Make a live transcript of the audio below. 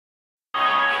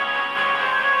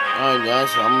Alright guys,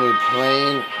 so I'm going to be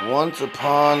playing Once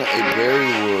Upon a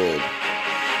Burywood.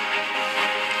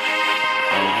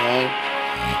 Okay.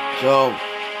 So,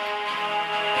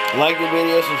 like the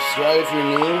video, subscribe if you're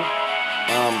new.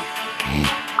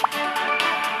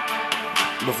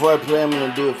 Before I play, I'm going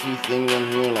to do a few things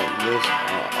on here like this.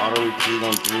 Auto repeat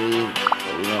on 3.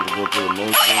 So we don't have to go through the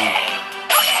motion.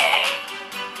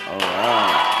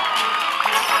 Alright.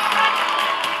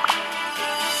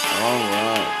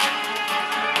 Alright.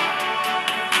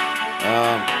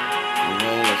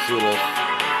 Okay, let's see this.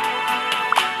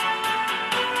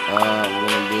 We're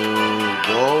gonna do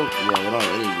gold. Yeah, we don't have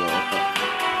any gold.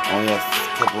 Only have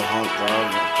a couple $100,000,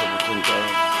 a couple $10,000.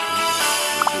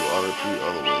 We'll do RP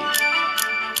all the way.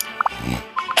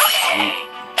 Sweet.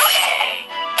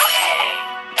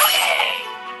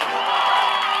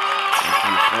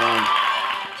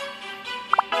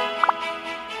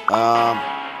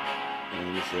 Let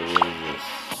me see, what is this?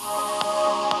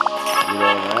 Do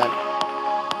all that.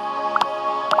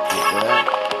 Get that.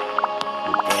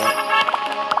 Get that.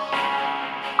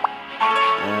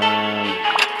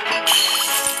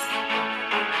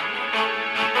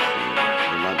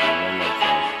 There might be one more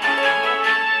thing.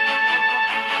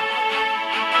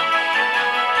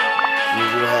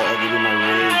 Usually I have to do my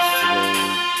raids today.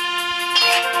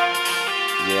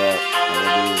 Yeah, I'm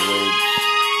gonna do raids.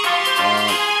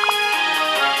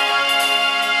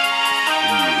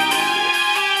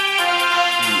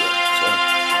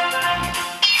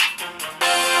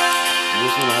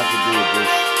 This one I have to do with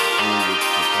this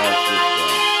to pass this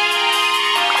guy.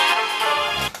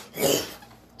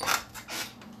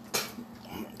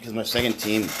 Because my second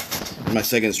team, my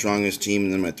second strongest team,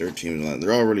 and then my third team,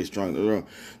 they're all really strong.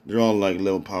 They're all like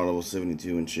level power level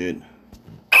 72 and shit.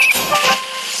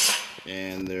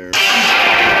 And they're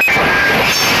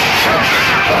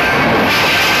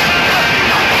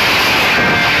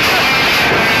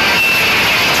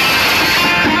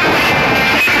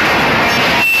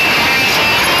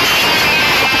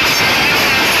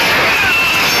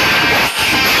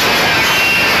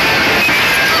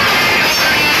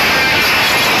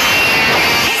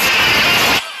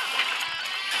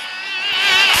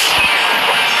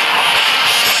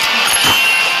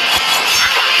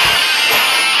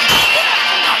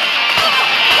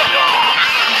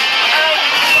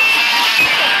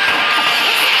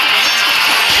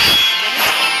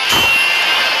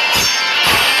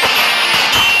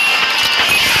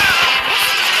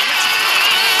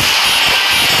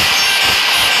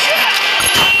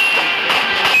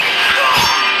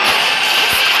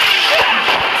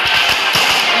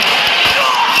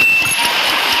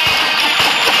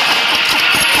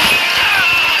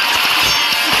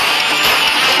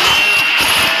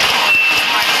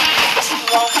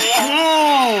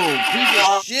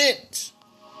shit.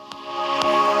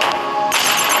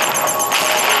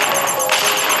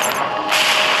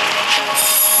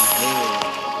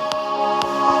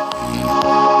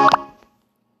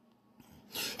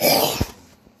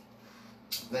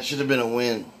 That should have been a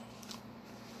win.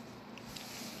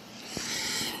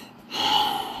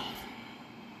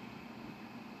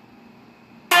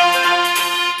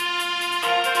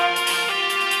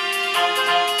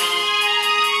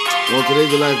 Well,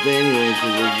 today's the last day anyway,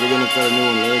 because we're going to start a new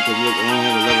one later, because look, I only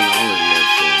have 11 hours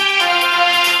left, so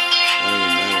that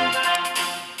doesn't matter.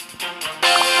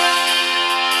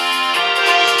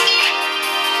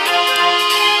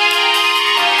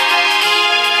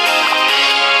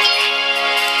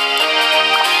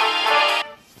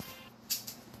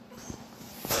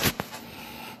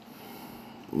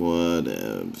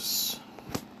 Whatevs.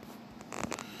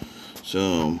 So,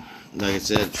 like I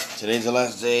said, today's the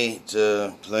last day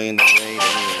to play in the raid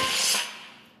anyway.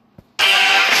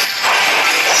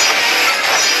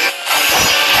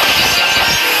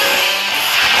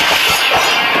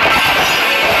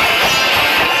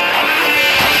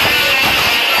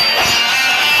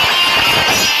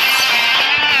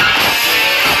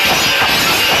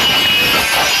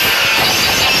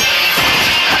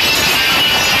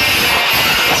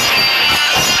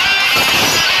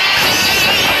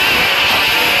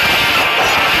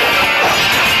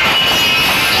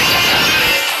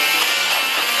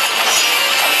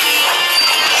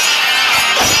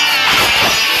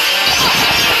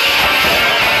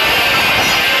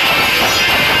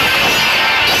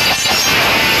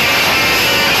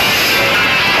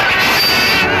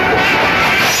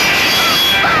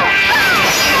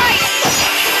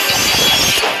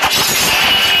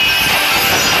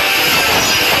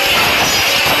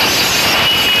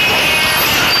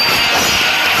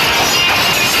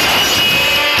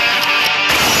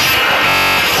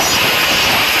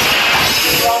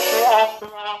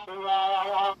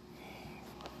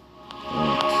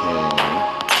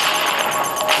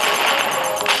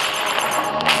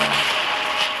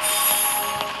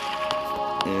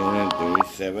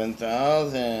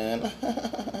 7,000.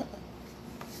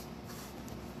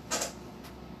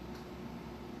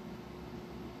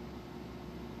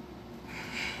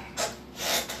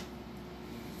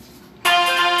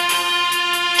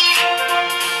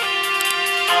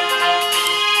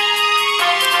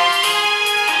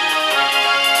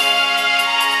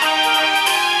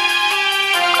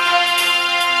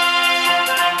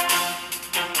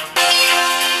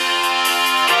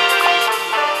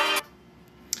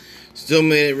 Still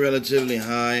made it relatively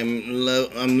high.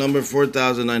 I'm number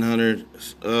 4,900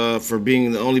 for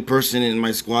being the only person in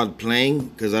my squad playing,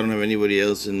 because I don't have anybody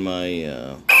else in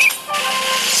my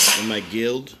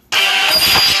guild.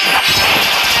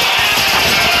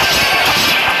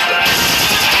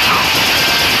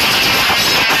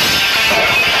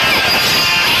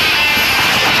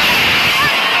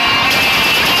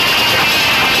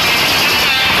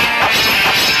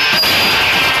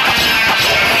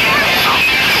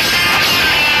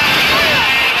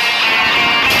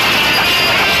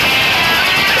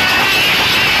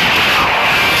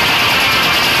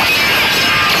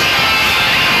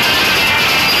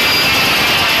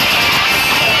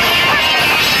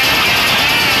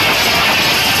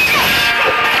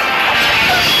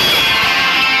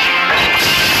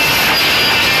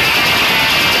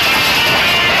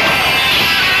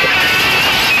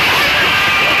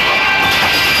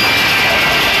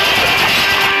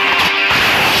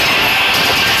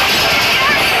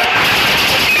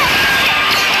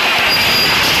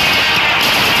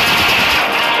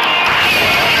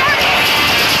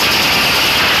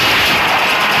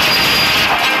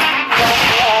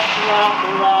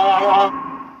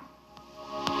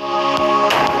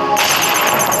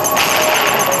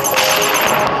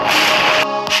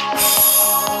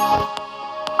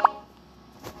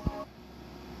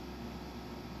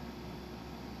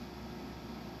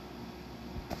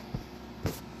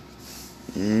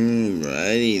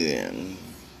 Alrighty then.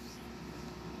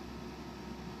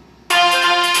 So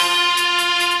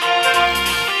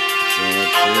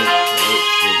that's it out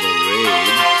for the raid.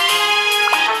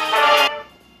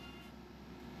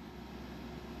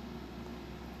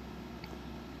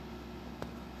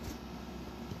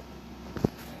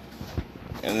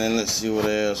 And then let's see what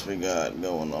else we got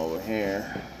going over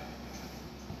here.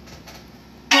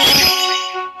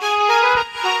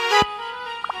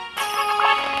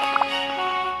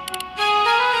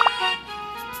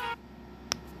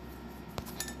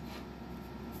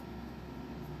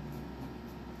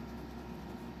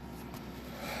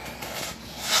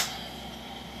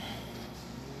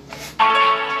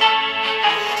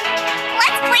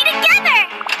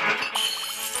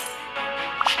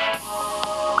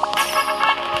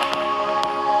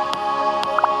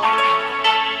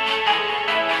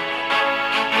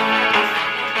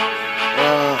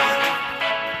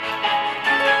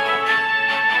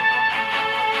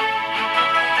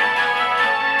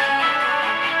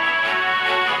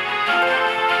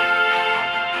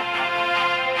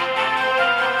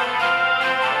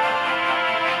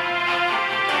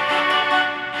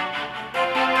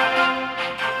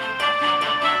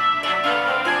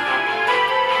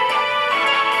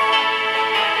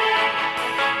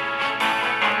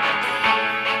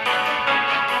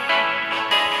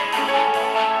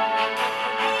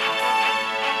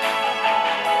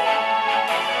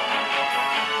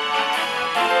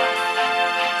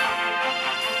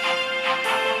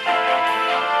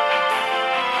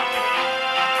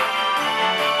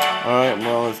 Alright,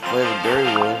 well, let's play the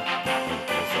burywood.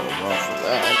 That's all wrong for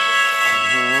that.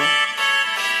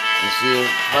 Let's see the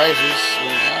prices.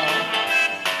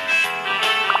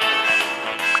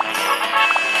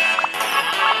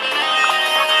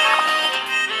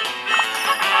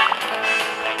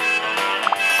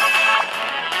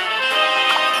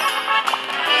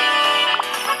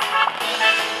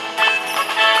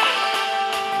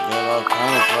 Got all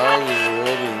kind of prizes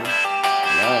already.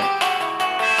 Nice.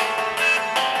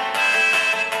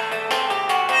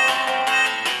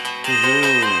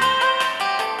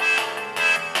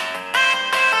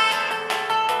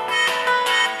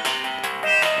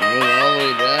 Going all the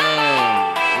way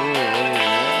down.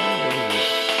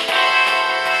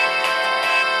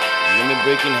 Limit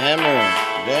breaking hammer.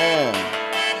 Damn.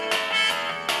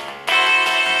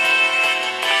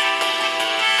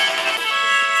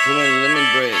 Too many limit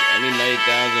break. I need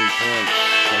 90,000 points.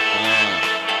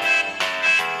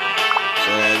 So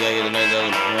I gotta get the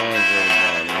 90,000 points,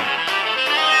 everybody.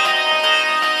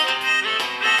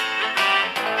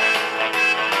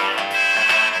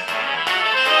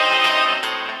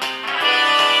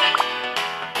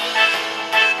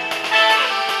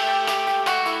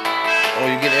 Oh,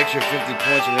 you get extra 50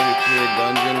 points in every clear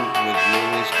dungeon with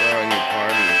movie star in your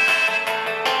party.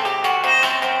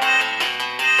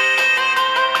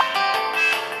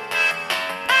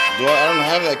 I don't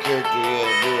have that character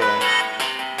yet, do I?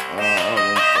 I don't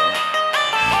think so.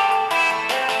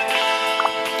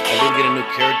 I did get a new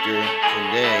character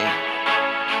today,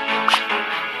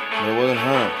 but it wasn't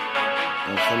her.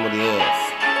 It was somebody else.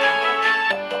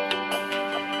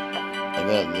 I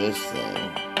got this thing.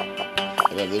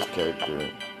 I got this character.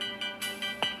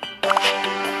 I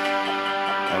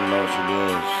don't know what she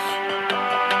does,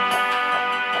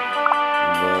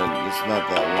 but it's not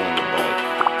that one in the back.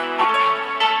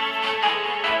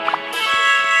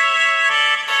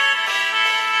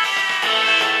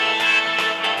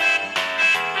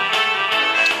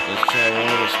 Let's try one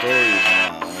of the stories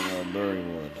now on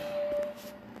burywood.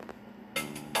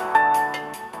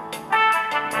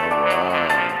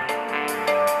 Alright.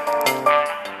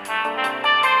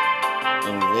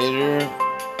 Invader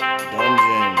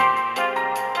dungeon.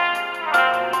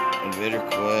 Invader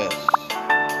quest.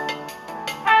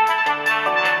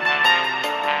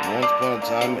 Once upon a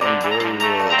time in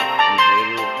burywood.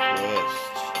 Invader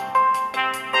quest.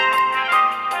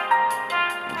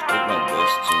 Let's pick my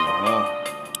best team, huh?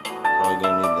 Probably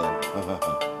gonna need that.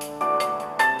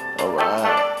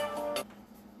 Alright.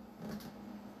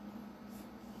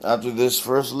 After this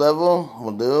first level,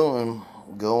 we'll do and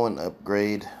go and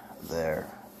upgrade their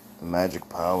magic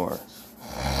powers.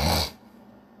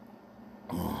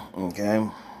 Okay.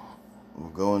 We'll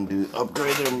go and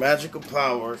upgrade their magical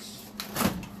powers.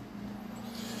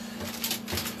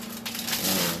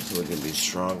 So we can be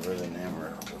stronger than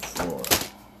ever before.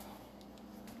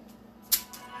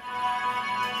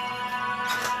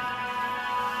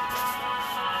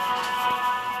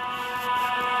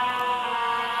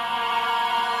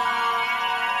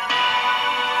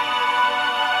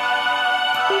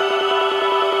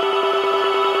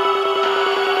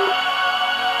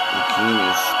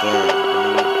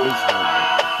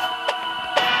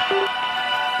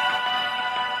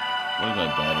 Where's my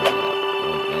battery at?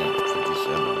 Oh man,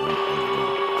 57.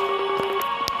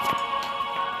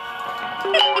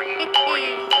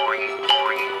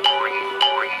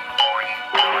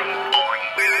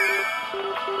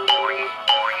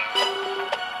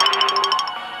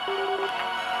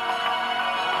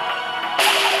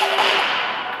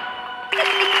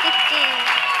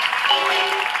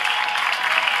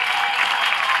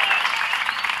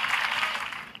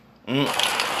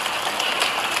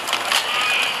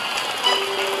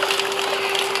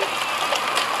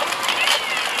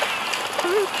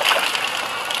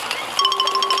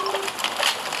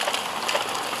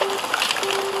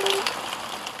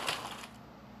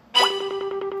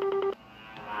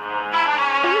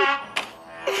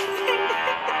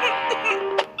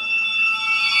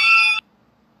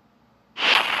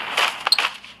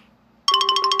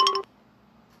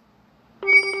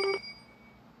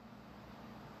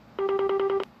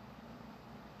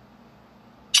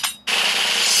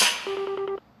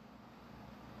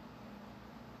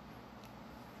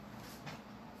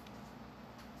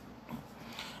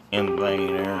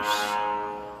 Invaders.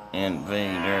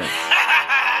 Invaders.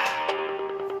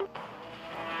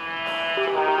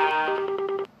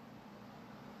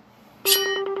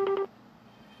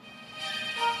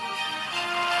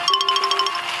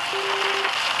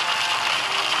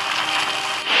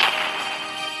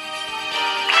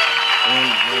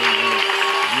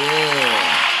 Yeah.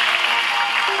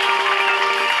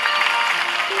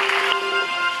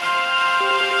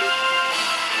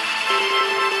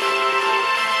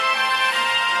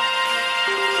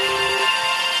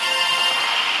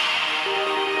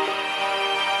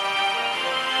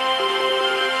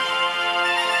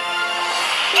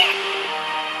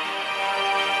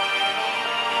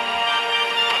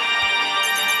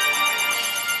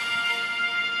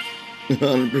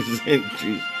 100%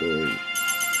 true story.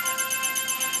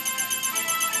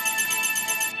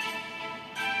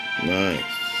 Nice.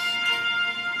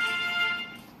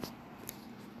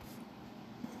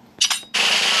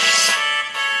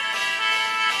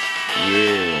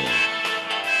 Yeah.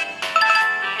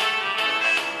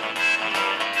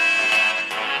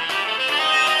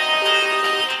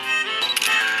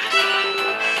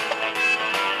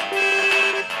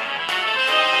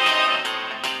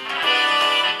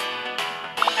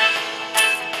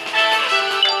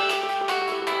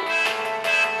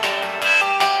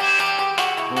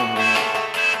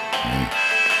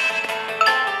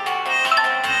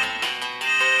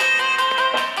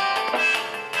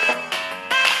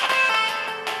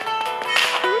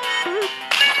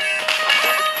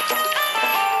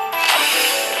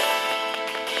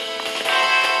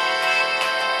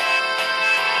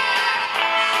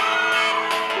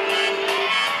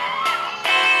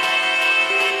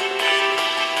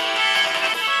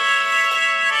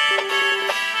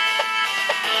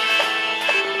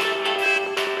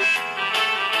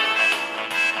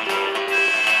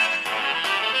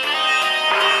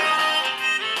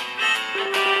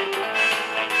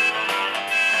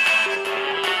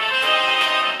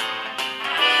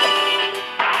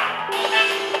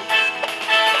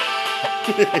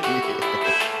 Uneducated.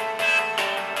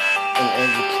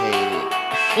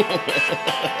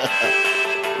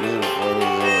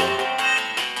 Beautiful.